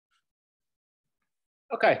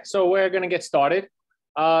Okay, so we're going to get started.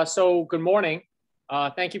 Good morning.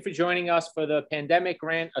 Thank you for joining us for the Pandemic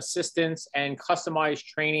Grant Assistance and Customized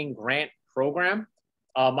Training Grant Program.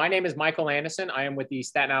 My name is Michael Anderson. I am with the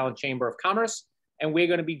Staten Island Chamber of Commerce, and we're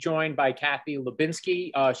going to be joined by Kathy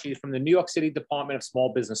Lubinsky. She's from the New York City Department of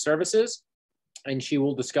Small Business Services, and she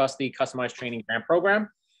will discuss the Customized Training Grant Program.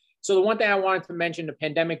 So the one thing I wanted to mention, the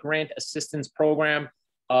Pandemic Grant Assistance Program,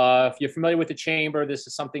 if you're familiar with the Chamber, this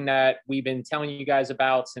is something that we've been telling you guys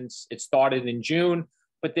about since it started in June,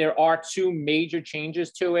 but there are two major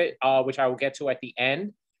changes to it, which I will get to at the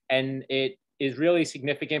end. And it is really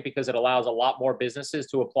significant because it allows a lot more businesses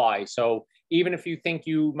to apply. So even if you think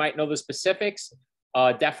you might know the specifics,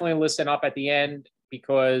 definitely listen up at the end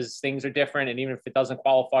because things are different. And even if it doesn't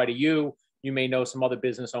qualify to you, you may know some other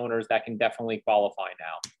business owners that can definitely qualify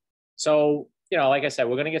now. So, like I said,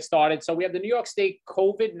 we're going to get started. So we have the New York State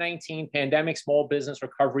COVID-19 Pandemic Small Business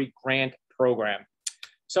Recovery Grant Program.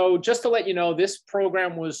 So just to let you know, this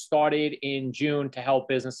program was started in June to help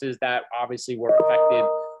businesses that obviously were affected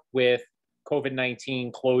with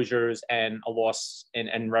COVID-19 closures and a loss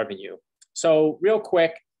in revenue. So real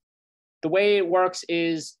quick, the way it works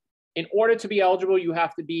is in order to be eligible, you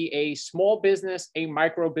have to be a small business, a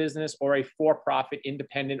micro business, or a for-profit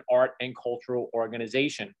independent art and cultural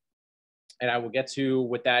organization. And I will get to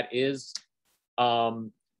what that is.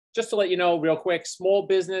 Just to let you know real quick, small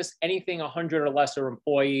business, anything 100 or lesser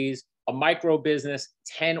employees, a micro business,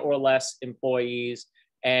 10 or less employees,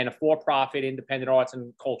 and a for-profit independent arts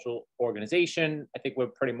and cultural organization. I think we're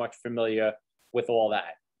pretty much familiar with all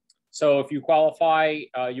that. So if you qualify,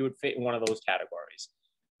 you would fit in one of those categories.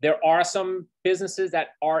 There are some businesses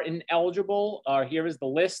that are ineligible. Here is the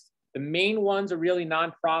list. The main ones are really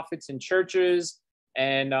nonprofits and churches,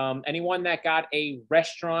 and anyone that got a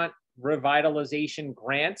restaurant revitalization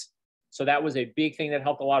grant. So that was a big thing that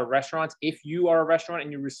helped a lot of restaurants. If you are a restaurant and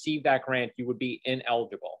you receive that grant, you would be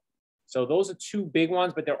ineligible. So those are two big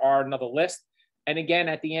ones, but there are another list. And again,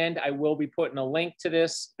 at the end, I will be putting a link to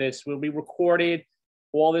this. This will be recorded.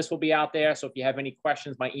 All this will be out there. So if you have any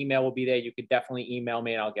questions, my email will be there. You could definitely email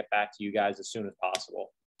me and I'll get back to you guys as soon as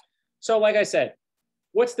possible. So like I said,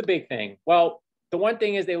 what's the big thing? Well, the one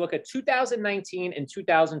thing is they look at 2019 and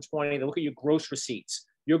 2020. They look at your gross receipts.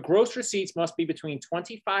 Your gross receipts must be between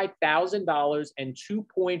 $25,000 and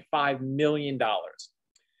 $2.5 million.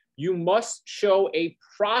 You must show a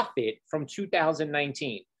profit from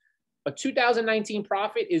 2019. A 2019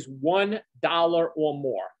 profit is $1 or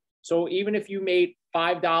more. So even if you made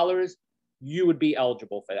 $5, you would be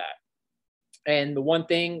eligible for that. And the one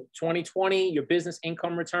thing, 2020, your business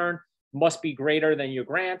income return must be greater than your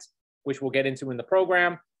grant, which we'll get into in the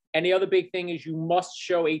program. And the other big thing is you must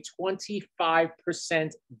show a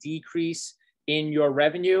 25% decrease in your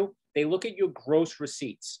revenue. They look at your gross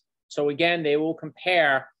receipts. So again, they will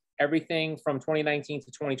compare everything from 2019 to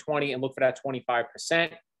 2020 and look for that 25%.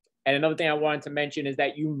 And another thing I wanted to mention is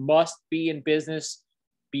that you must be in business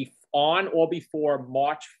on or before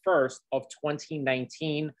March 1st of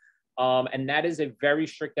 2019. And that is a very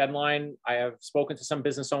strict deadline. I have spoken to some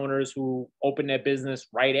business owners who opened their business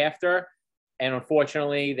right after. And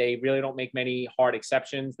unfortunately, they really don't make many hard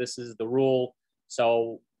exceptions. This is the rule.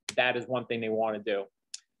 So that is one thing they want to do.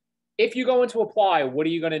 If you go in to apply, what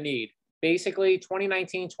are you going to need? Basically,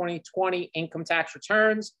 2019, 2020 income tax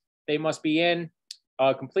returns. They must be in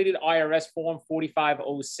completed IRS form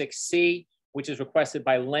 4506C, which is requested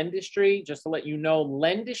by Lendistry. Just to let you know,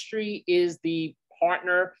 Lendistry is the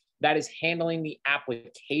partner that is handling the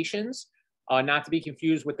applications, not to be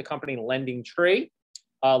confused with the company LendingTree.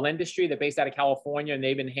 Lendistry, they're based out of California, and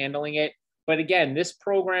they've been handling it. But again, this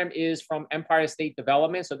program is from Empire State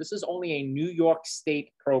Development, so this is only a New York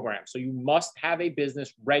State program. So you must have a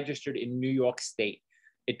business registered in New York State.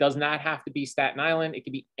 It does not have to be Staten Island. It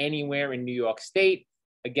can be anywhere in New York State.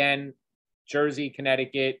 Again, Jersey,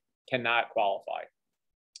 Connecticut cannot qualify.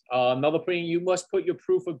 Another thing, you must put your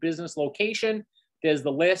proof of business location. There's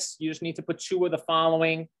the list. You just need to put two of the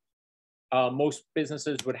following. Most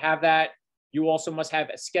businesses would have that. You also must have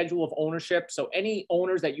a schedule of ownership. So any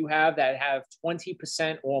owners that you have that have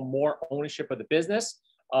 20% or more ownership of the business,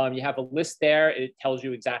 you have a list there. It tells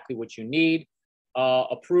you exactly what you need.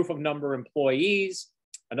 A proof of number of employees.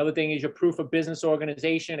 Another thing is your proof of business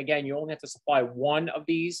organization. Again, you only have to supply one of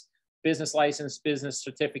these: business license, business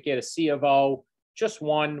certificate, a C of O. Just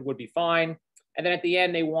one would be fine. And then at the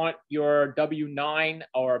end, they want your W-9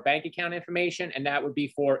 or bank account information. And that would be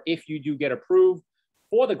for if you do get approved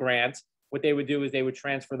for the grant, what they would do is they would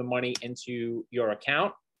transfer the money into your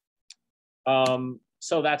account.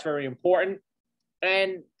 So that's very important.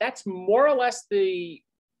 And that's more or less the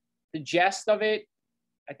gist of it.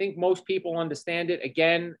 I think most people understand it.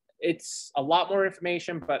 Again, it's a lot more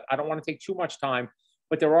information, but I don't want to take too much time.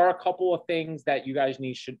 But there are a couple of things that you guys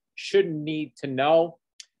should need to know.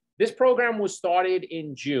 This program was started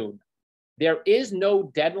in June. There is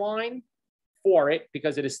no deadline for it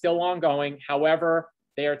because it is still ongoing. However,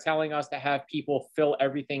 they are telling us to have people fill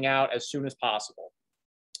everything out as soon as possible.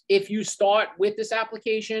 If you start with this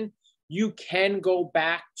application, you can go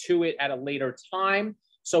back to it at a later time.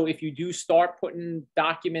 So if you do start putting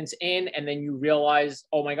documents in and then you realize,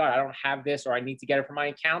 oh my God, I don't have this, or I need to get it from my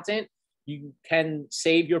accountant, you can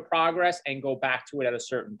save your progress and go back to it at a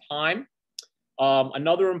certain time.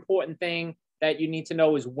 Another important thing that you need to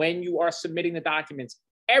know is when you are submitting the documents,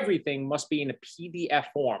 everything must be in a PDF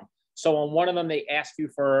form. So on one of them, they ask you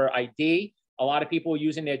for ID. A lot of people are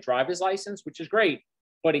using their driver's license, which is great,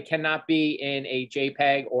 but it cannot be in a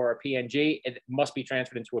JPEG or a PNG. It must be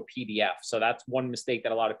transferred into a PDF. So that's one mistake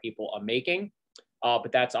that a lot of people are making,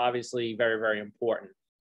 but that's obviously very, very important.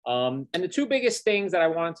 And the two biggest things that I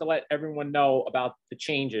wanted to let everyone know about the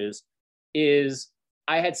changes is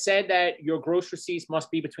I had said that your gross receipts must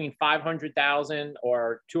be between 500,000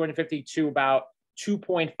 or 250 to about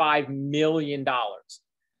 $2.5 million.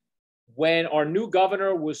 When our new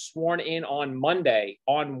governor was sworn in on Monday,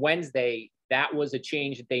 on Wednesday, that was a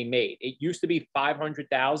change that they made. It used to be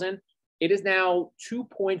 500,000. It is now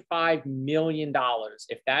 $2.5 million,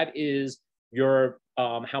 if that is your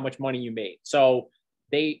how much money you made. So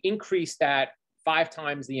they increased that 5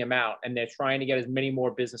 times the amount, and they're trying to get as many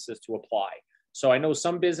more businesses to apply. So I know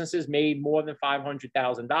some businesses made more than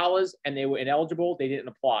 $500,000 and they were ineligible. They didn't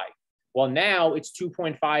apply. Well, now it's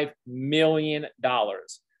 $2.5 million.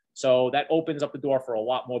 So that opens up the door for a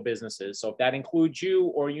lot more businesses. So if that includes you,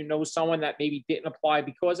 or you know someone that maybe didn't apply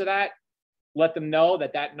because of that, let them know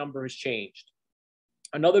that that number has changed.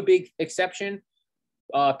 Another big exception,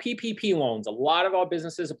 PPP loans. A lot of our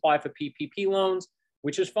businesses apply for PPP loans,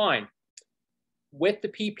 which is fine. With the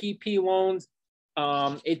PPP loans,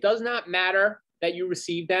 it does not matter that you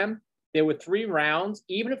receive them. There were 3 rounds.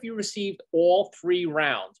 Even if you received all 3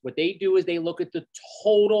 rounds, what they do is they look at the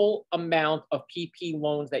total amount of PP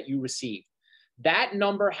loans that you received. That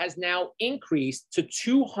number has now increased to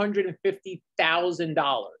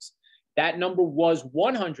 $250,000. That number was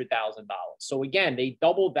 $100,000. So again, they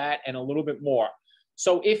doubled that and a little bit more.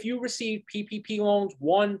 So if you receive PPP loans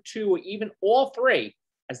 1, 2, or even all 3,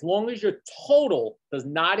 as long as your total does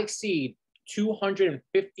not exceed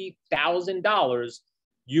 $250,000,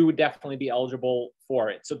 you would definitely be eligible for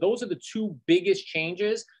it. So those are the 2 biggest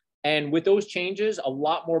changes. And with those changes, a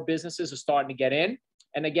lot more businesses are starting to get in.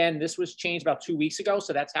 And again, this was changed about 2 weeks ago.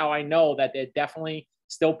 So that's how I know that they're definitely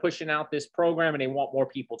still pushing out this program and they want more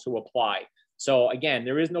people to apply. So again,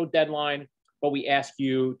 there is no deadline, but we ask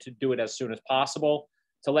you to do it as soon as possible.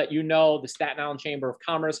 To let you know, the Staten Island Chamber of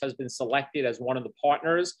Commerce has been selected as one of the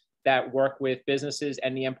partners that work with businesses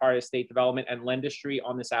and the Empire State Development and Lendistry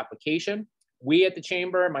on this application. We at the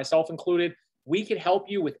Chamber, myself included, we could help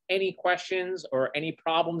you with any questions or any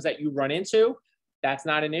problems that you run into. That's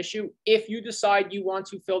not an issue. If you decide you want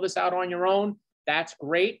to fill this out on your own, that's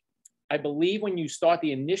great. I believe when you start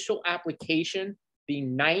the initial application, the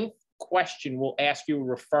 9th question will ask you a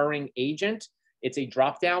referring agent. It's a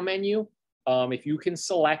drop-down menu. If you can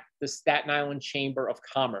select the Staten Island Chamber of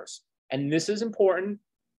Commerce. And this is important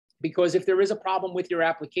because if there is a problem with your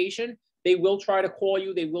application, they will try to call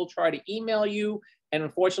you, they will try to email you. And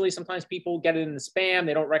unfortunately, sometimes people get it in the spam,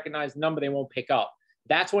 they don't recognize the number, they won't pick up.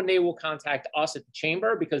 That's when they will contact us at the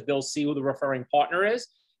Chamber because they'll see who the referring partner is.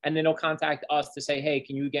 And then they'll contact us to say, hey,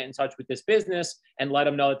 can you get in touch with this business and let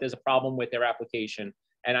them know that there's a problem with their application.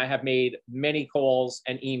 And I have made many calls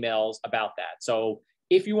and emails about that. So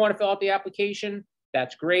if you want to fill out the application,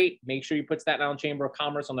 that's great. Make sure you put Staten Island Chamber of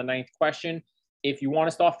Commerce on the 9th question. If you want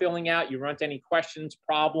to start filling out, you run into any questions,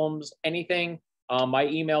 problems, anything, my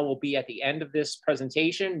email will be at the end of this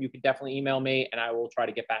presentation. You can definitely email me and I will try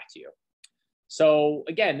to get back to you. So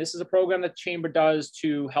again, this is a program that the Chamber does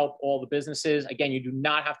to help all the businesses. Again, you do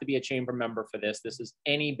not have to be a Chamber member for this. This is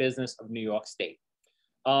any business of New York State.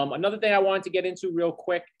 Another thing I wanted to get into real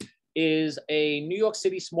quick is a New York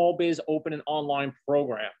City Small Biz Open and Online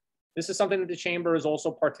program. This is something that the Chamber is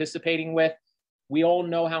also participating with. We all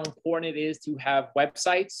know how important it is to have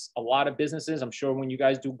websites. A lot of businesses, I'm sure when you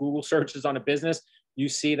guys do Google searches on a business, you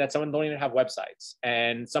see that some of them don't even have websites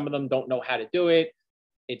and some of them don't know how to do it.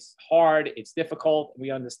 It's hard, it's difficult,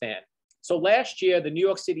 we understand. So last year, the New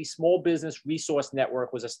York City Small Business Resource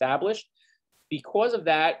Network was established. Because of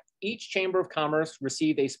that, each Chamber of Commerce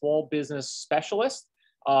received a small business specialist.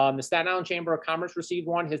 The Staten Island Chamber of Commerce received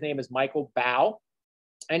one. His name is Michael Bao.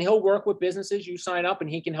 And he'll work with businesses. You sign up and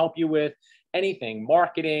he can help you with anything,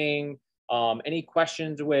 marketing, any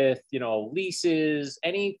questions with, leases,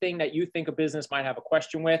 anything that you think a business might have a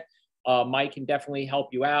question with, Mike can definitely help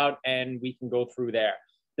you out and we can go through there.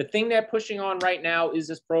 The thing they're pushing on right now is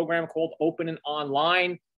this program called Open and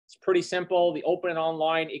Online. It's pretty simple. The Open and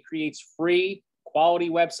Online, it creates free quality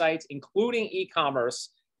websites, including e-commerce,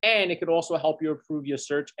 and it could also help you improve your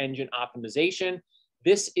search engine optimization.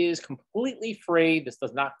 This is completely free. This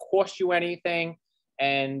does not cost you anything.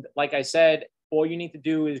 And like I said, all you need to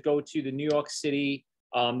do is go to the New York City.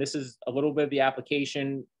 This is a little bit of the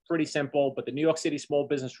application, pretty simple, but the New York City Small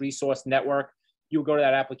Business Resource Network, you'll go to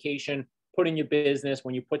that application, put in your business.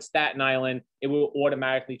 When you put Staten Island, it will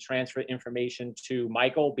automatically transfer information to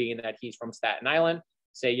Michael, being that he's from Staten Island.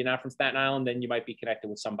 Say you're not from Staten Island, then you might be connected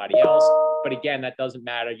with somebody else. But again, that doesn't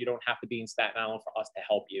matter. You don't have to be in Staten Island for us to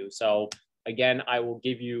help you. So again, I will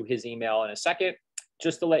give you his email in a second.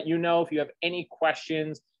 Just to let you know, if you have any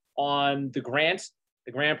questions on the grant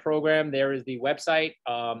program, there is the website.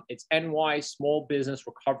 It's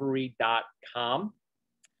nysmallbusinessrecovery.com.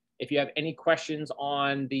 If you have any questions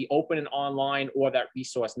on the Open and Online or that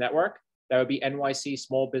resource network, that would be NYC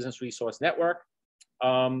Small Business Resource Network.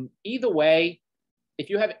 Either way, if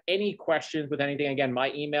you have any questions with anything, again,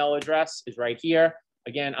 my email address is right here.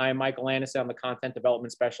 Again, I'm Michael Anderson. I'm the Content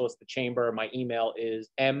Development Specialist at the Chamber. My email is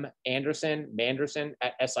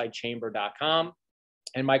manderson@sichamber.com.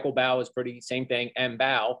 And Michael Bao is same thing,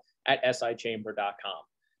 mbao@sichamber.com.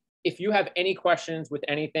 If you have any questions with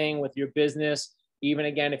anything with your business, even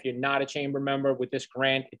again, if you're not a chamber member with this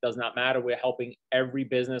grant, it does not matter. We're helping every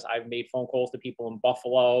business. I've made phone calls to people in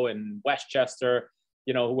Buffalo and Westchester,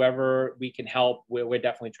 whoever we can help, we're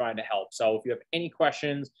definitely trying to help. So if you have any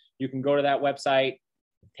questions, you can go to that website,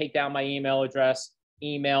 take down my email address,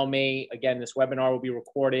 email me. Again, this webinar will be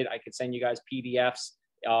recorded. I could send you guys PDFs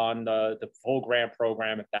on the full grant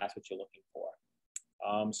program if that's what you're looking for.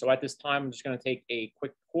 So at this time, I'm just going to take a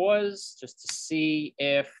quick pause just to see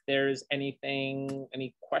if there's any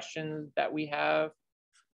questions that we have.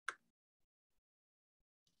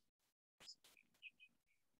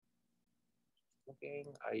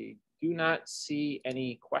 I do not see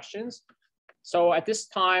any questions. So at this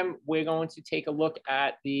time, we're going to take a look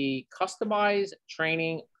at the Customized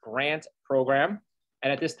Training Grant Program.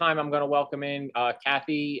 And at this time, I'm going to welcome in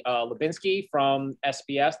Kathy Lubinsky from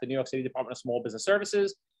SBS, the New York City Department of Small Business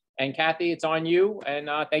Services. And Kathy, it's on you. And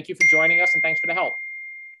thank you for joining us and thanks for the help.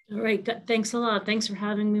 All right, thanks a lot. Thanks for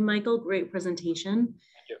having me, Michael. Great presentation. Thank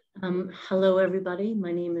you. Hello, everybody.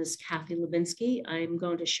 My name is Kathy Lubinsky. I'm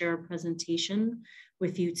going to share a presentation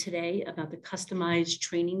with you today about the Customized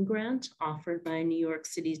Training Grant offered by New York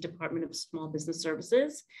City's Department of Small Business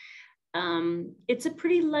Services. It's a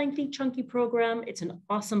pretty lengthy, chunky program. It's an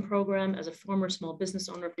awesome program. As a former small business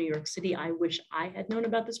owner of New York City, I wish I had known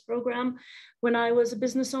about this program when I was a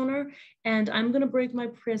business owner. And I'm going to break my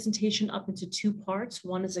presentation up into two parts.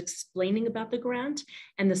 One is explaining about the grant,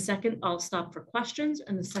 and the second, I'll stop for questions.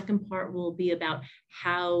 And the second part will be about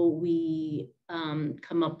how we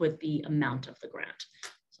come up with the amount of the grant.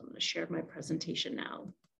 So I'm going to share my presentation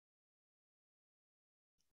now.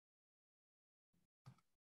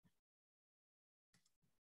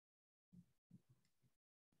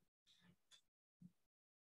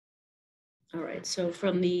 All right, so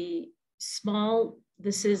from the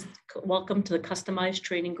welcome to the Customized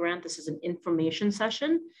Training Grant. This is an information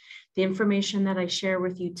session. The information that I share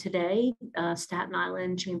with you today, Staten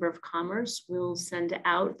Island Chamber of Commerce will send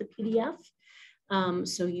out the PDF.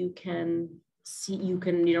 So you can see, you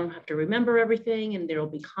don't have to remember everything, and there will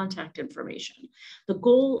be contact information. The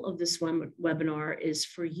goal of this webinar is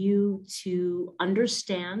for you to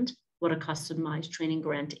understand what a customized training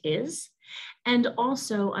grant is. And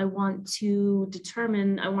also I want to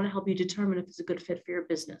help you determine if it's a good fit for your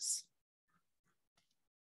business.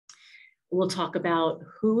 We'll talk about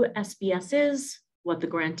who SBS is, what the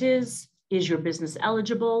grant is your business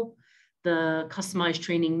eligible, the customized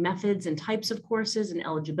training methods and types of courses and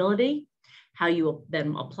eligibility, how you will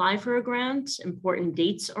then apply for a grant, important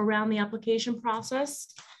dates around the application process.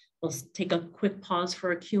 We'll take a quick pause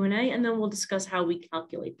for a Q&A, and then we'll discuss how we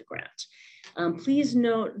calculate the grant. Please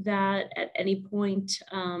note that at any point,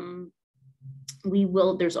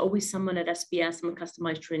 there's always someone at SBS and the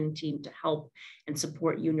customized training team to help and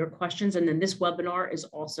support you in your questions. And then this webinar is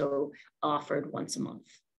also offered once a month.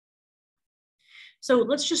 So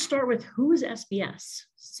let's just start with, who is SBS?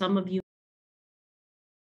 Some of you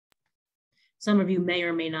may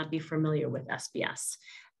or may not be familiar with SBS.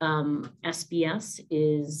 SBS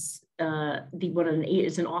is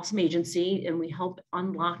it's an awesome agency, and we help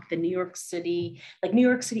unlock the New York City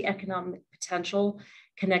economic potential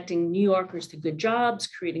connecting New Yorkers to good jobs,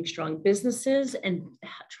 creating strong businesses, and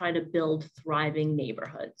try to build thriving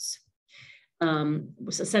neighborhoods.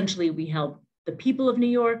 Essentially, we help the people of New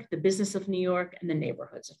York, the business of New York, and the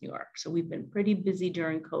neighborhoods of New York. So we've been pretty busy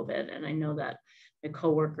during COVID, and I know that my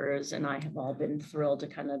coworkers and I have all been thrilled to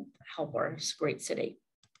kind of help our great city.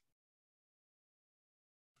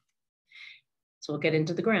 So we'll get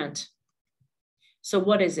into the grant. So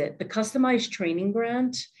what is it? The customized training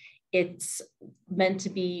grant, it's meant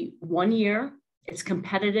to be 1 year. It's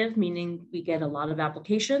competitive, meaning we get a lot of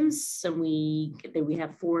applications, and we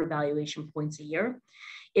have 4 evaluation points a year.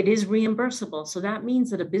 It is reimbursable. So that means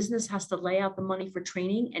that a business has to lay out the money for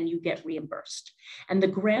training and you get reimbursed. And the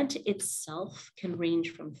grant itself can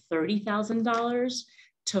range from $30,000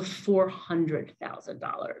 to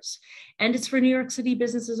 $400,000. And it's for New York City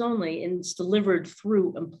businesses only, and it's delivered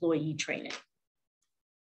through employee training.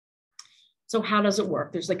 So how does it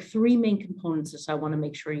work? There's like 3 main components that I want to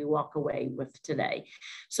make sure you walk away with today.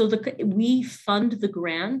 So we fund the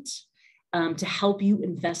grant to help you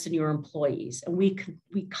invest in your employees. And we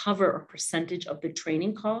cover a percentage of the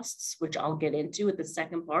training costs, which I'll get into at the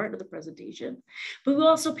second part of the presentation. But we'll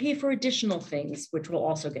also pay for additional things, which we'll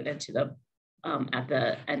also get into at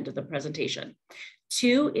the end of the presentation.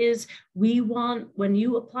 2 is when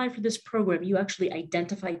you apply for this program, you actually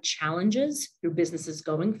identify challenges your business is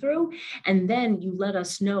going through, and then you let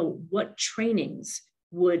us know what trainings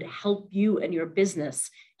would help you and your business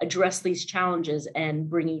address these challenges and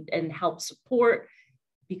help support,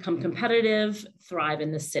 become competitive, thrive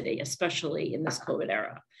in the city, especially in this COVID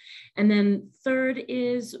era. And then 3rd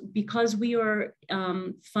is, because we are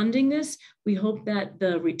funding this, we hope that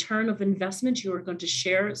the return of investment, you are going to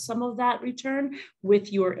share some of that return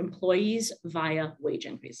with your employees via wage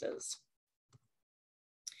increases.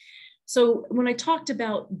 So when I talked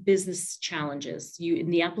about business challenges, in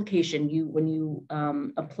the application, when you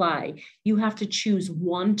apply, you have to choose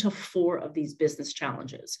 1 to 4 of these business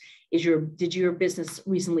challenges. Did your business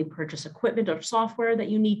recently purchase equipment or software that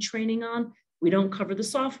you need training on? We don't cover the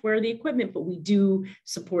software, the equipment, but we do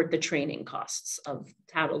support the training costs of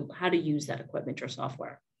how to use that equipment or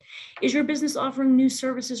software. Is your business offering new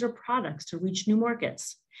services or products to reach new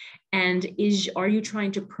markets? And are you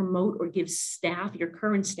trying to promote or give your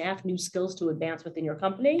current staff, new skills to advance within your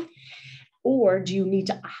company? Or do you need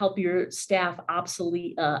to help your staff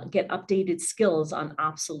get updated skills on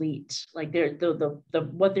obsolete? Like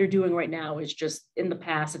what they're doing right now is just in the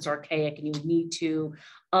past, it's archaic, and you need to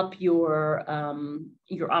up your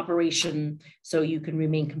operation so you can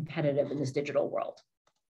remain competitive in this digital world.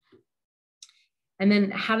 And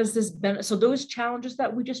then how does this benefit? So those challenges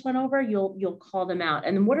that we just went over, you'll call them out.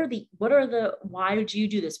 And then why do you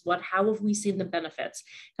do this? How have we seen the benefits?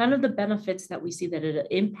 Kind of the benefits that we see, that it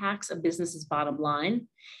impacts a business's bottom line.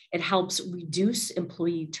 It helps reduce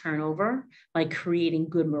employee turnover by creating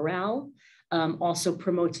good morale. Also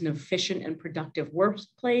promotes an efficient and productive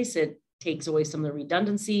workplace. It takes away some of the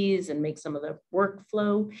redundancies and makes some of the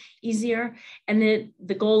workflow easier. And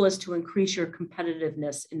the goal is to increase your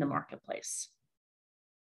competitiveness in the marketplace.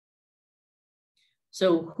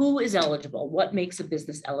 So who is eligible? What makes a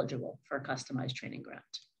business eligible for a customized training grant?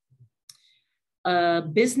 A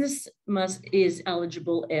business is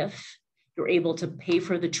eligible if you're able to pay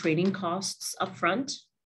for the training costs upfront.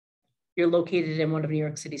 You're located in one of New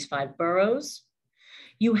York City's 5 boroughs.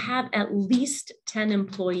 You have at least 10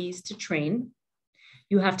 employees to train.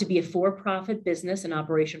 You have to be a for-profit business in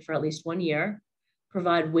operation for at least 1 year.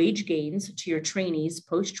 Provide wage gains to your trainees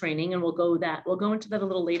post-training, and we'll go into that a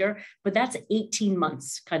little later, but that's 18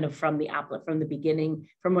 months kind of from the beginning,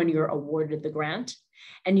 from when you're awarded the grant.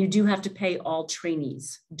 And you do have to pay all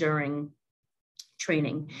trainees during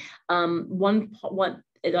training. I mentioned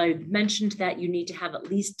that you need to have at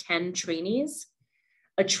least 10 trainees.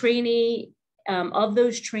 A trainee, of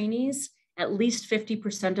those trainees, at least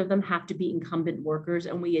 50% of them have to be incumbent workers,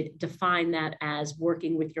 and we define that as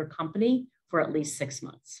working with your company for at least 6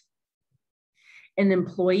 months. An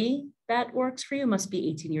employee that works for you must be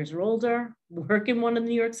 18 years or older, work in one of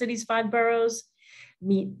New York City's 5 boroughs,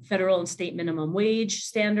 meet federal and state minimum wage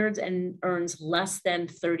standards, and earns less than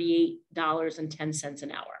 $38.10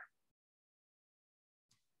 an hour.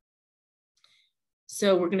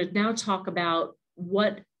 So we're going to now talk about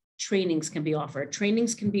what trainings can be offered.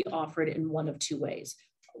 Trainings can be offered in one of 2 ways.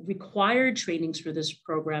 Required trainings for this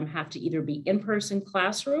program have to either be in-person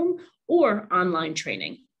classroom or online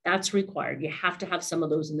training. That's required. You have to have some of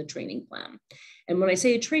those in the training plan. And when I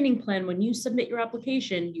say a training plan, when you submit your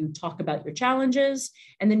application, you talk about your challenges,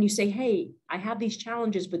 and then you say, hey, I have these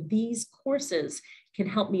challenges, but these courses can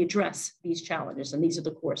help me address these challenges. And these are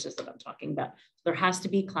the courses that I'm talking about. There has to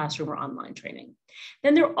be classroom or online training.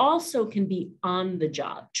 Then there also can be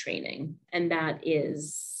on-the-job training. And that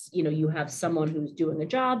is, you have someone who's doing a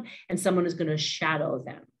job and someone is going to shadow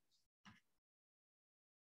them.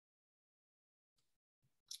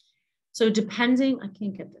 So depending, I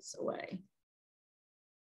can't get this away.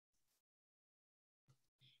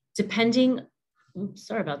 Depending, oops,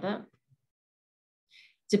 sorry about that.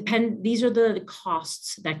 These are the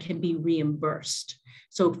costs that can be reimbursed.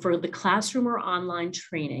 So for the classroom or online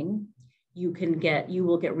training, you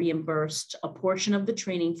will get reimbursed a portion of the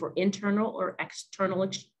training for internal or external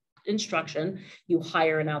instruction. You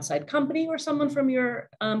hire an outside company or someone from your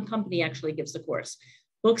company actually gives the course.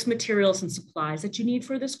 Books, materials, and supplies that you need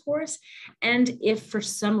for this course. And if for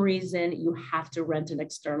some reason you have to rent an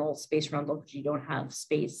external space rental because you don't have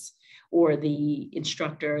space, or the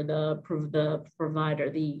instructor, the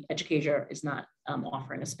provider, the educator is not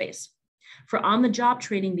offering a space. For on-the-job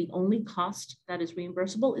training, the only cost that is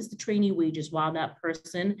reimbursable is the trainee wages while that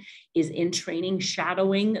person is in training,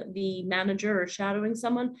 shadowing the manager or shadowing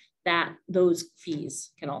someone, those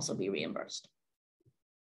fees can also be reimbursed.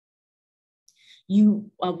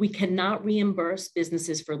 We cannot reimburse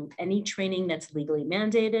businesses for any training that's legally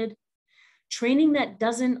mandated. Training that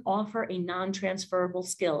doesn't offer a non-transferable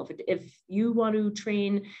skill. If you want to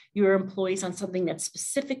train your employees on something that's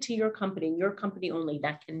specific to your company only,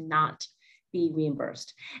 that cannot be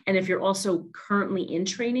reimbursed. And if you're also currently in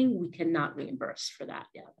training, we cannot reimburse for that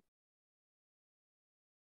yet.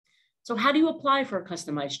 So how do you apply for a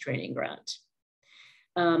customized training grant?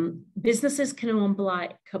 Businesses can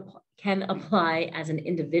apply as an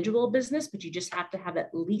individual business, but you just have to have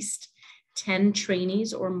at least 10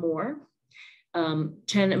 trainees or more,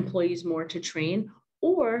 10 employees more to train.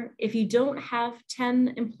 Or if you don't have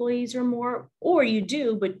 10 employees or more, or you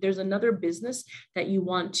do, but there's another business that you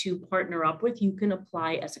want to partner up with, you can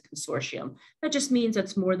apply as a consortium. That just means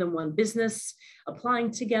that's more than one business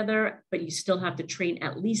applying together, but you still have to train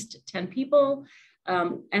at least 10 people.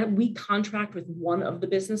 And we contract with one of the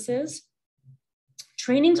businesses.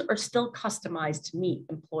 Trainings are still customized to meet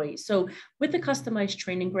employees. So with the customized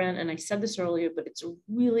training grant, and I said this earlier, but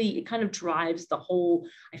it kind of drives the whole,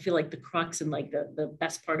 I feel like the crux and like the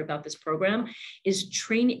best part about this program is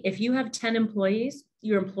training. If you have 10 employees,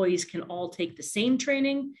 your employees can all take the same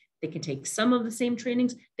training. They can take some of the same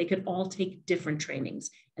trainings. They could all take different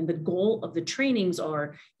trainings. And the goal of the trainings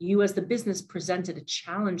are you as the business presented a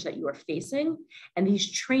challenge that you are facing. And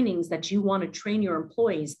these trainings that you want to train your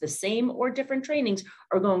employees, the same or different trainings,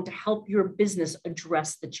 are going to help your business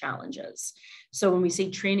address the challenges. So when we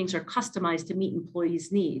say trainings are customized to meet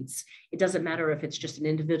employees' needs, it doesn't matter if it's just an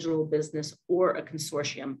individual business or a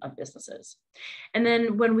consortium of businesses. And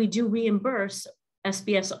then when we do reimburse,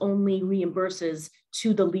 SBS only reimburses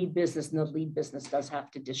to the lead business, and the lead business does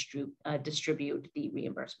have to distribute the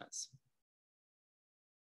reimbursements.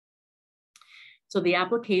 So the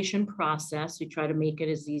application process, we try to make it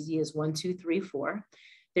as easy as 1, 2, 3, 4.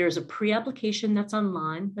 There's a pre-application that's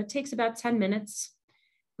online that takes about 10 minutes.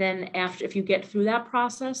 Then if you get through that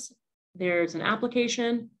process, there's an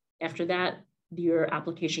application. After that, your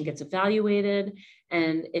application gets evaluated.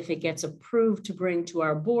 And if it gets approved to bring to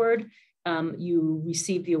our board, you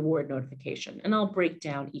receive the award notification, and I'll break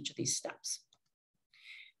down each of these steps.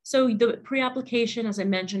 So the pre-application, as I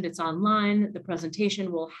mentioned, it's online. The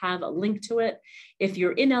presentation will have a link to it. If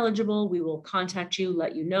you're ineligible, we will contact you,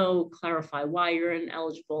 let you know, clarify why you're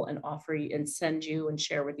ineligible, and offer you and send you and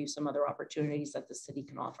share with you some other opportunities that the city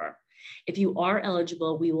can offer. If you are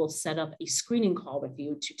eligible, we will set up a screening call with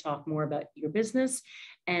you to talk more about your business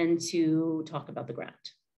and to talk about the grant.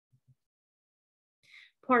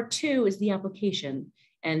 Part 2 is the application,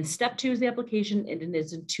 and step 2 is the application, and it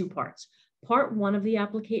is in 2 parts. Part 1 of the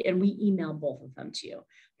application, and we email both of them to you.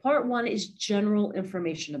 Part 1 is general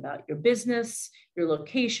information about your business, your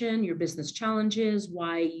location, your business challenges,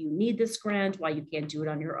 why you need this grant, why you can't do it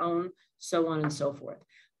on your own, so on and so forth.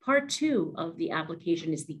 Part 2 of the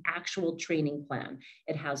application is the actual training plan.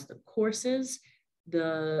 It has the courses,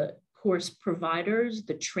 the course providers,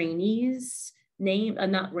 the trainees,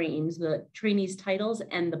 the trainees' titles,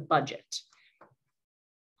 and the budget.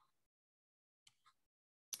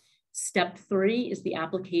 Step 3 is the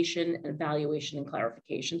application, evaluation, and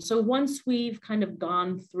clarification. So once we've kind of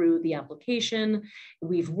gone through the application,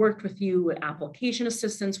 we've worked with you with application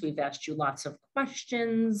assistance, we've asked you lots of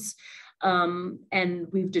questions, and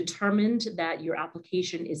we've determined that your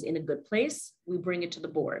application is in a good place, we bring it to the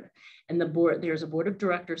board. And the board, there's a board of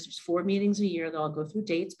directors, there's 4 meetings a year, they'll go through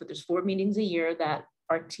dates, but there's 4 meetings a year that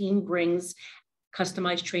our team brings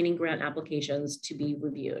customized training grant applications to be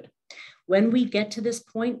reviewed. When we get to this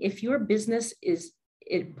point, if your business is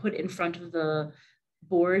put in front of the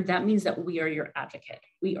board, that means that we are your advocate.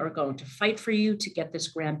 We are going to fight for you to get this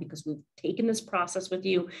grant because we've taken this process with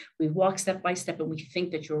you. We've walked step by step and we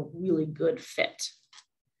think that you're a really good fit.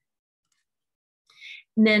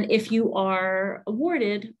 And then if you are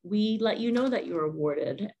awarded, we let you know that you're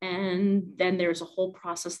awarded. And then there's a whole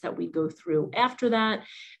process that we go through after that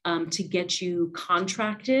to get you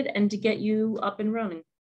contracted and to get you up and running.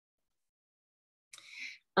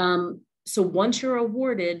 So once you're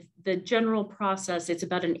awarded, the general process, it's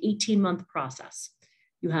about an 18-month process.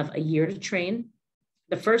 You have a year to train.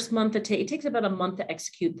 The first month, it takes about a month to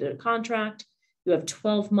execute the contract. You have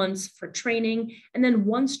 12 months for training. And then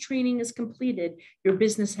once training is completed, your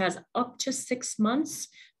business has up to 6 months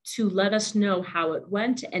to let us know how it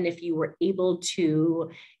went and if you were able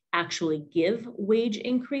to actually give wage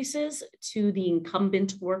increases to the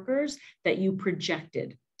incumbent workers that you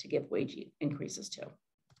projected to give wage increases to.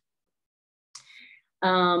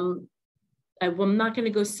 I'm not going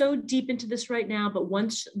to go so deep into this right now, but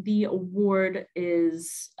once the award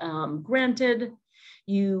is granted,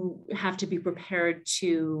 you have to be prepared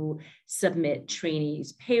to submit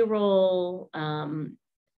trainees' payroll.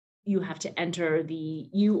 You have to enter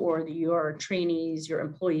your trainees, your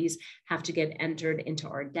employees have to get entered into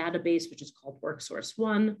our database, which is called WorkSource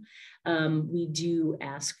One. We do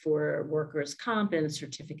ask for workers' comp and a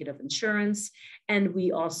certificate of insurance. And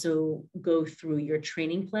we also go through your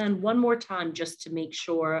training plan one more time just to make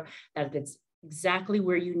sure that it's exactly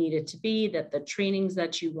where you need it to be, that the trainings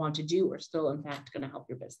that you want to do are still in fact going to help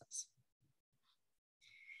your business.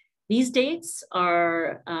 These dates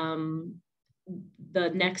are the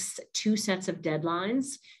next 2 sets of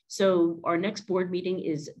deadlines. So our next board meeting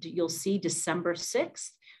is, you'll see, December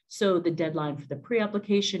 6th. So the deadline for the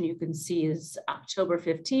pre-application you can see is October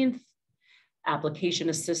 15th, application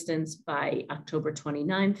assistance by October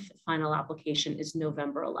 29th, final application is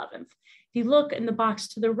November 11th. If you look in the box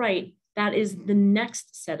to the right, that is the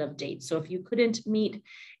next set of dates. So if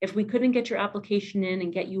we couldn't get your application in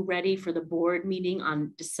and get you ready for the board meeting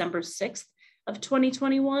on December 6th of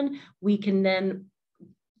 2021, we can then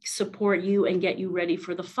support you and get you ready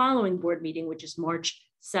for the following board meeting, which is March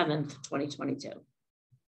 7th, 2022.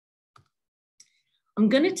 I'm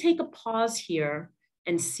going to take a pause here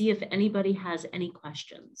and see if anybody has any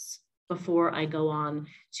questions before I go on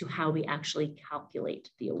to how we actually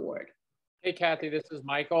calculate the award. Hey, Kathy, this is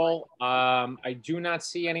Michael. I do not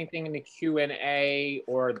see anything in the Q&A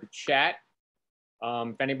or the chat.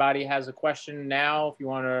 If anybody has a question now, if you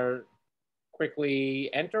want to quickly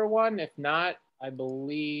enter one. If not, I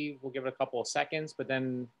believe we'll give it a couple of seconds, but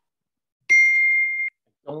then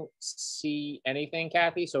I don't see anything,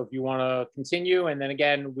 Kathy. So if you want to continue, and then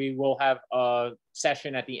again, we will have a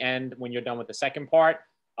session at the end when you're done with the second part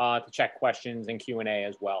to check questions and Q&A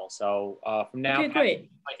as well. So from now, okay, great.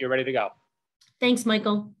 Kathy, you're ready to go. Thanks,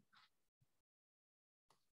 Michael.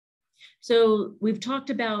 So we've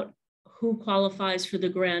talked about who qualifies for the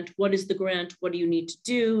grant, what is the grant, what do you need to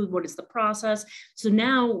do, what is the process. So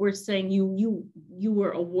now we're saying you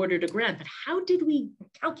were awarded a grant, but how did we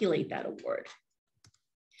calculate that award?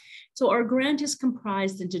 So our grant is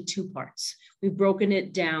comprised into 2 parts. We've broken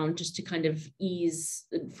it down just to kind of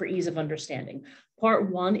for ease of understanding.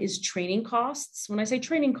 Part 1 is training costs. When I say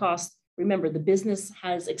training costs, remember the business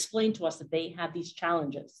has explained to us that they have these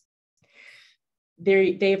challenges.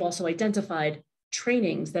 They've also identified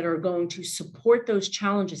trainings that are going to support those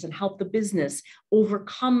challenges and help the business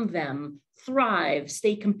overcome them, thrive,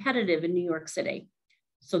 stay competitive in New York City.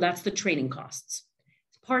 So that's the training costs.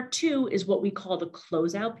 Part 2 is what we call the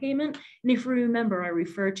closeout payment. And if you remember, I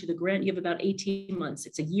referred to the grant, you have about 18 months.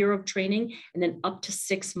 It's a year of training and then up to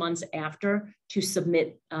 6 months after to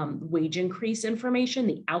submit wage increase information.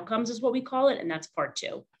 The outcomes is what we call it, and that's part 2.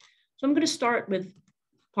 So I'm going to start with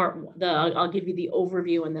part 1. I'll give you the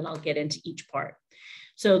overview and then I'll get into each part.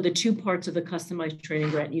 So the 2 parts of the customized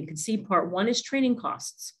training grant, you can see part 1 is training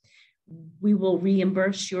costs. We will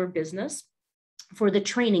reimburse your business for the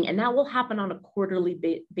training, and that will happen on a quarterly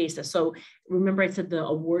basis. So remember I said the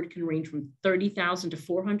award can range from $30,000 to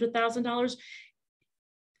 $400,000.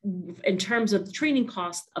 In terms of training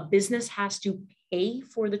costs, a business has to pay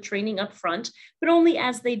for the training up front, but only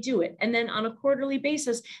as they do it. And then on a quarterly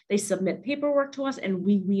basis, they submit paperwork to us and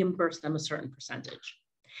we reimburse them a certain percentage.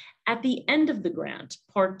 At the end of the grant,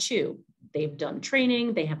 part 2, they've done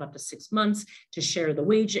training, they have up to 6 months to share the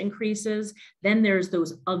wage increases. Then there's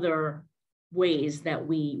those other ways that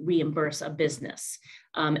we reimburse a business.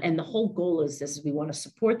 And the whole goal is this: we want to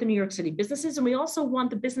support the New York City businesses, and we also want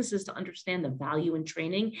the businesses to understand the value in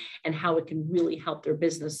training and how it can really help their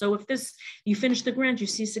business. So if you finish the grant, you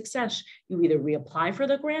see success, you either reapply for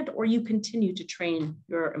the grant or you continue to train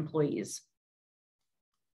your employees.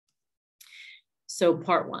 So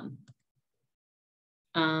part one.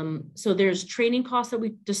 So there's training costs that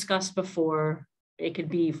we discussed before. It could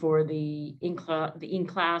be for the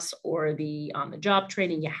in-class or the on-the-job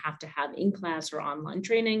training. You have to have in-class or online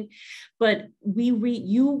training, but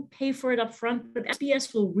you pay for it up front, but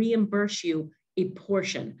SBS will reimburse you a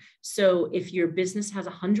portion. So if your business has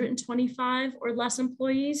 125 or less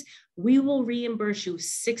employees, we will reimburse you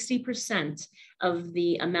 60% of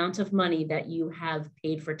the amount of money that you have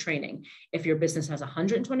paid for training. If your business has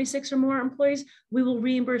 126 or more employees, we will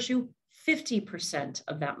reimburse you 50%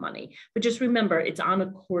 of that money. But just remember, it's on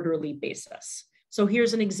a quarterly basis. So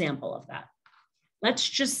here's an example of that. Let's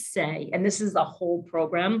just say, and this is the whole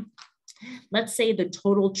program, let's say the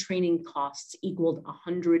total training costs equaled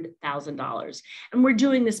 $100,000. And we're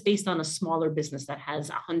doing this based on a smaller business that has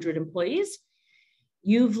 100 employees.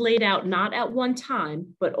 You've laid out, not at one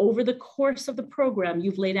time, but over the course of the program,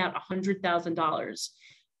 you've laid out $100,000.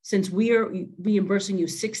 Since we are reimbursing you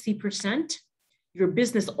 60%, your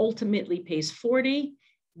business ultimately pays 40,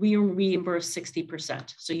 we reimburse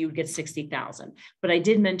 60%. So you would get 60,000. But I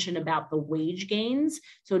did mention about the wage gains.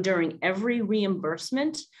 So during every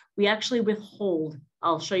reimbursement, we actually withhold,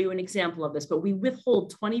 I'll show you an example of this, but we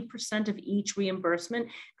withhold 20% of each reimbursement,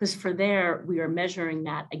 because for there, we are measuring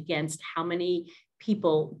that against how many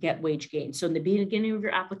people get wage gains. So in the beginning of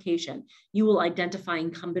your application, you will identify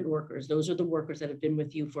incumbent workers. Those are the workers that have been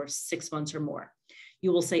with you for 6 months or more.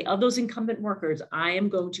 You will say, of those incumbent workers, I am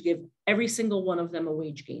going to give every single one of them a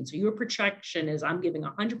wage gain. So your projection is, I'm giving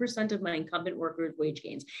 100% of my incumbent workers wage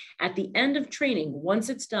gains. At the end of training, once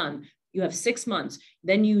it's done, you have 6 months,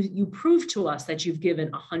 then you prove to us that you've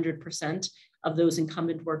given 100% of those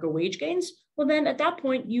incumbent worker wage gains. Well, then at that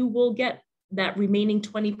point, you will get that remaining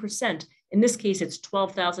 20%. In this case, it's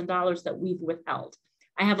 $12,000 that we've withheld.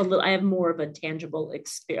 I have more of a tangible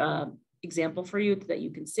example for you that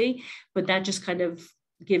you can see, but that just kind of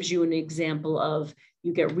gives you an example of,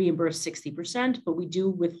 you get reimbursed 60%, but we do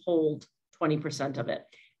withhold 20% of it.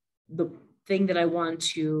 The thing that I want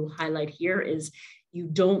to highlight here is you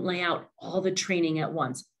don't lay out all the training at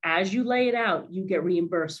once. As you lay it out, you get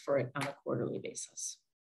reimbursed for it on a quarterly basis.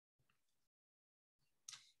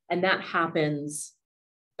 And that happens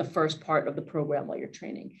the first part of the program while you're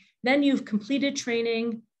training. Then you've completed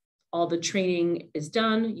training. All the training is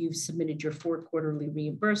done. You've submitted your 4 quarterly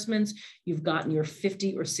reimbursements. You've gotten your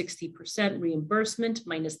 50 or 60% reimbursement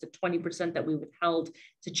minus the 20% that we withheld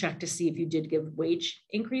to check to see if you did give wage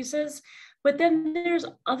increases. But then there's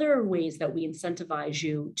other ways that we incentivize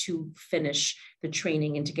you to finish the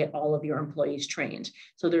training and to get all of your employees trained.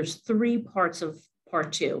 So there's 3 parts of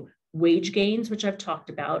part 2: wage gains, which I've talked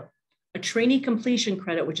about, a trainee completion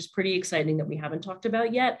credit, which is pretty exciting that we haven't talked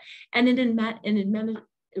about yet, and an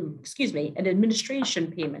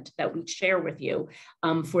administration payment that we share with you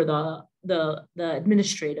for the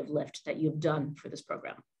administrative lift that you've done for this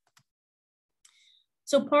program.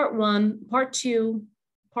 So part one of part two.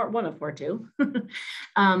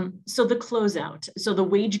 So the closeout, so the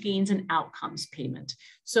wage gains and outcomes payment.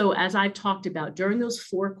 So as I've talked about, during those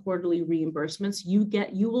 4 quarterly reimbursements,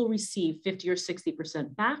 you will receive 50 or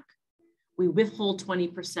 60% back. We withhold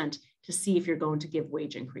 20% to see if you're going to give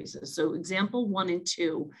wage increases. So example 1 and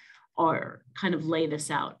 2 are kind of lay this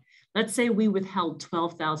out. Let's say we withheld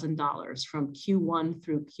 $12,000 from Q1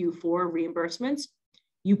 through Q4 reimbursements.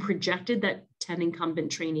 You projected that 10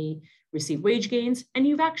 incumbent trainee receive wage gains, and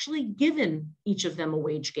you've actually given each of them a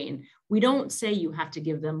wage gain. We don't say you have to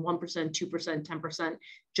give them 1%, 2%, 10%,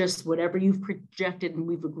 just whatever you've projected and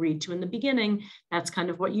we've agreed to in the beginning. That's kind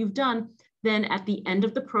of what you've done. Then at the end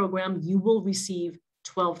of the program, you will receive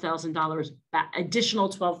 $12,000 back, additional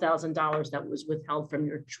 $12,000 that was withheld from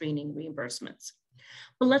your training reimbursements.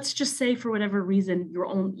 But let's just say for whatever reason,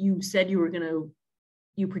 you said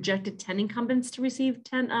you projected 10 incumbents to receive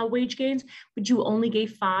 10 wage gains, but you only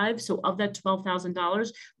gave 5. So of that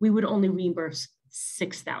 $12,000, we would only reimburse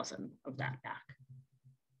 6,000 of that back.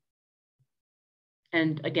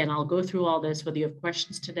 And again, I'll go through all this, whether you have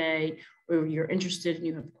questions today or you're interested and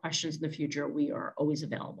you have questions in the future, we are always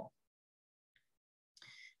available.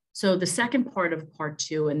 So the second part of part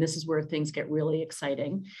 2, and this is where things get really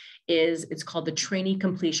exciting, is it's called the trainee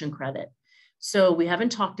completion credit. So we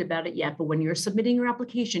haven't talked about it yet, but when you're submitting your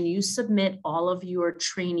application, you submit all of your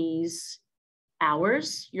trainees'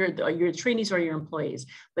 hours. Your trainees are your employees,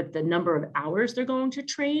 but the number of hours they're going to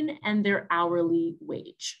train and their hourly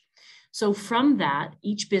wage. So from that,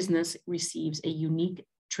 each business receives a unique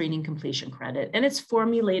training completion credit, and it's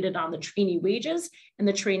formulated on the trainee wages and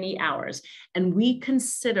the trainee hours. And we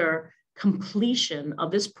consider completion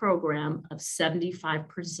of this program of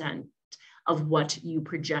 75% of what you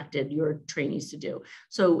projected your trainees to do.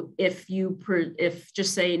 So if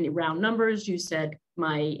just say in round numbers, you said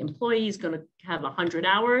my employee is going to have 100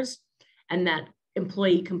 hours and that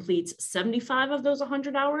employee completes 75 of those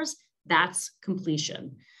 100 hours, that's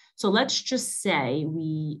completion. So let's just say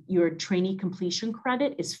your trainee completion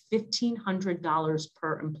credit is $1,500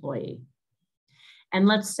 per employee. And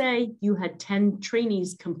let's say you had 10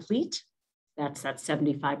 trainees complete, that's that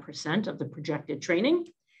 75% of the projected training,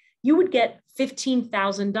 you would get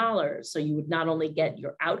 $15,000. So you would not only get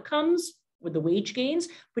your outcomes with the wage gains,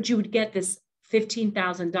 but you would get this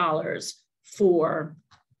 $15,000 for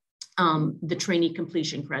the trainee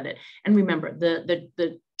completion credit. And remember,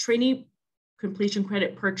 the trainee completion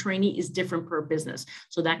credit per trainee is different per business.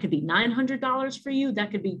 So that could be $900 for you.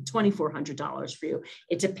 That could be $2,400 for you.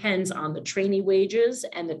 It depends on the trainee wages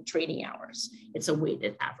and the trainee hours. It's a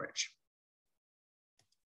weighted average.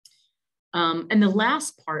 And the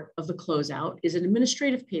last part of the closeout is an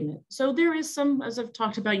administrative payment. So there is some, as I've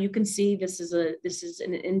talked about, you can see this is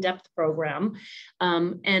an in-depth program.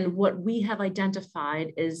 And what we have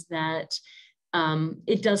identified is that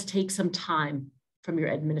it does take some time from your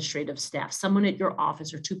administrative staff. Someone at your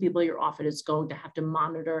office or two people at your office is going to have to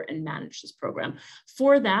monitor and manage this program.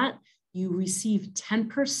 For that, you receive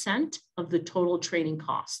 10% of the total training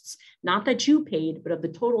costs. Not that you paid, but of the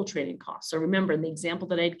total training costs. So remember, in the example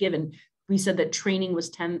that I had given, we said that training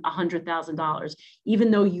was $100,000.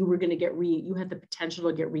 Even though you were going to you had the potential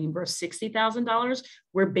to get reimbursed $60,000,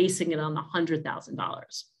 we're basing it on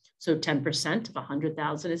 $100,000. So 10% of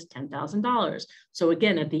 $100,000 is $10,000. So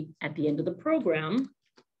again, at the end of the program,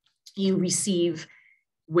 you receive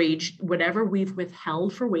whatever we've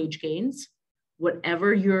withheld for wage gains,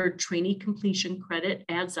 whatever your trainee completion credit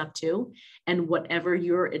adds up to, and whatever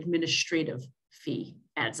your administrative fee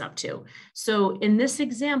adds up to. So in this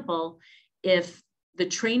example, if the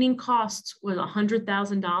training costs was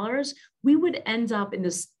 $100,000, we would end up in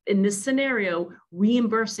this scenario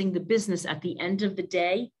reimbursing the business at the end of the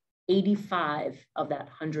day 85 of that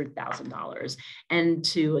 $100,000. And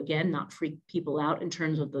to, again, not freak people out in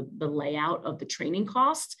terms of the layout of the training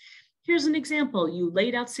costs, here's an example. You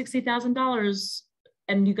laid out $60,000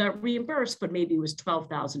 and you got reimbursed, but maybe it was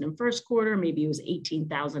 $12,000 in first quarter, maybe it was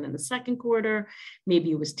 $18,000 in the second quarter,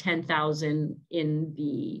 maybe it was $10,000 in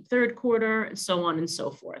the third quarter, and so on and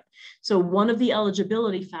so forth. So one of the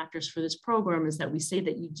eligibility factors for this program is that we say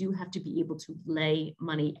that you do have to be able to lay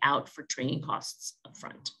money out for training costs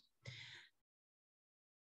upfront.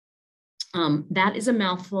 That is a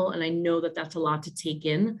mouthful, and I know that that's a lot to take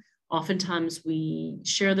in. Oftentimes we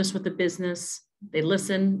share this with the business, they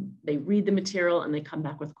listen, they read the material, and they come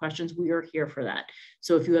back with questions. We are here for that.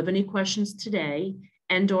 So if you have any questions today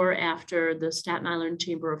and or after the Staten Island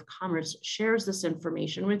Chamber of Commerce shares this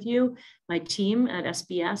information with you, my team at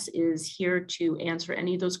SBS is here to answer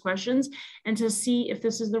any of those questions and to see if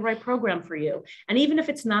this is the right program for you. And even if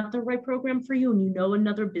it's not the right program for you and you know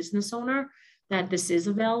another business owner that this is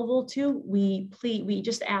available to, we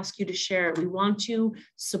just ask you to share it. We want to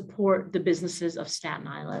support the businesses of Staten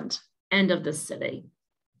Island and of the city.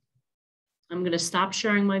 I'm going to stop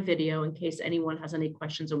sharing my video in case anyone has any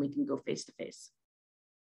questions and we can go face to face.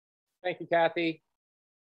 Thank you, Kathy.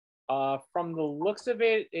 From the looks of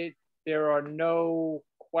it, there are no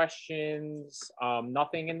questions,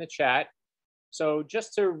 nothing in the chat. So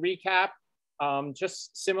just to recap,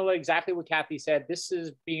 just similar, exactly what Kathy said, this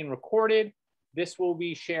is being recorded. This will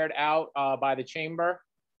be shared out by the chamber.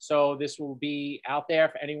 So this will be out there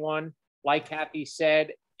for anyone. Like Kathy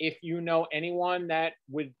said, if you know anyone that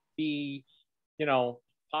would be,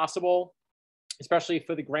 possible, especially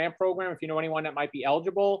for the grant program, if you know anyone that might be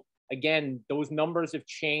eligible, again, those numbers have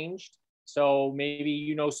changed. So maybe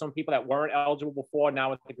you know some people that weren't eligible before, now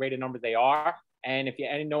with the greater number they are. And if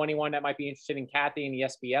you know anyone that might be interested in Kathy in the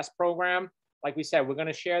SBS program, like we said, we're going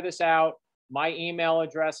to share this out. My email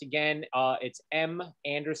address, again, it's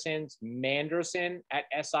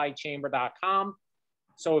manderson@sichamber.com.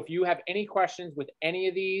 So if you have any questions with any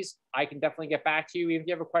of these, I can definitely get back to you. If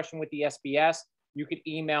you have a question with the SBS, you could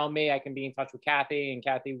email me. I can be in touch with Kathy, and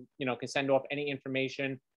Kathy, can send off any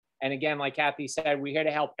information. And again, like Kathy said, we're here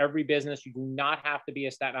to help every business. You do not have to be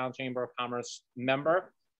a Staten Island Chamber of Commerce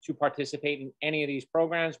member. to participate in any of these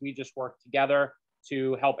programs. We just work together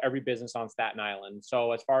to help every business on Staten Island.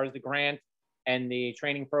 So as far as the grant and the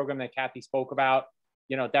training program that Kathy spoke about,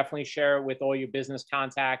 definitely share it with all your business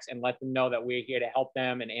contacts and let them know that we're here to help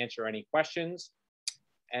them and answer any questions.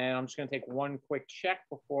 And I'm just going to take one quick check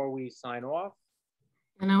before we sign off.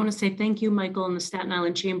 And I want to say thank you, Michael, and the Staten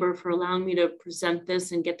Island Chamber for allowing me to present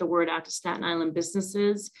this and get the word out to Staten Island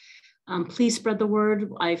businesses. Please spread the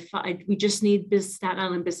word. We just need Staten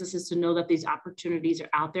Island businesses to know that these opportunities are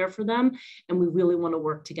out there for them, and we really want to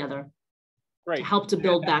work together. Great. To help to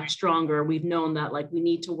build back stronger. We've known that we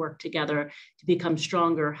need to work together to become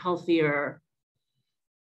stronger, healthier.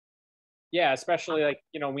 Yeah, especially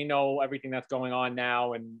we know everything that's going on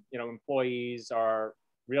now, and employees are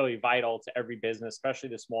really vital to every business, especially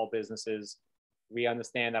the small businesses. We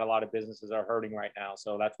understand that a lot of businesses are hurting right now.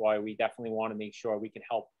 So that's why we definitely want to make sure we can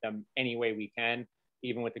help them any way we can,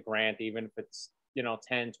 even with the grant, even if it's,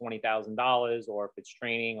 $10,000, $20,000, or if it's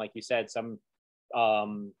training, like you said, some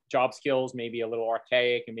job skills may be a little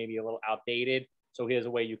archaic and maybe a little outdated. So here's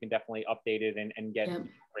a way you can definitely update it and get a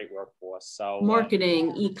great workforce. So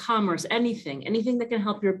marketing, e-commerce, anything that can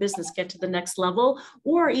help your business get to the next level,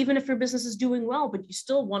 or even if your business is doing well, but you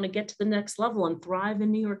still want to get to the next level and thrive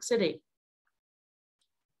in New York City.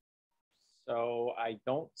 So I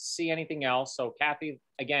don't see anything else. So Kathy,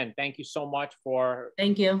 again, thank you so much for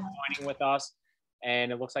joining with us.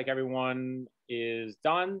 And it looks like everyone is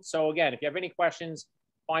done. So again, if you have any questions,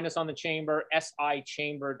 find us on the chamber,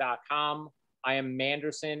 sichamber.com. I am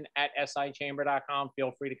Manderson at sichamber.com.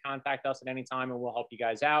 Feel free to contact us at any time and we'll help you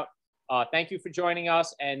guys out. Thank you for joining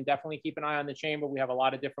us, and definitely keep an eye on the chamber. We have a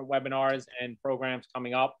lot of different webinars and programs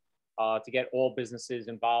coming up to get all businesses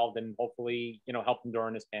involved and hopefully, help them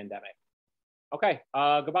during this pandemic. Okay,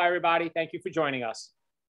 goodbye, everybody. Thank you for joining us.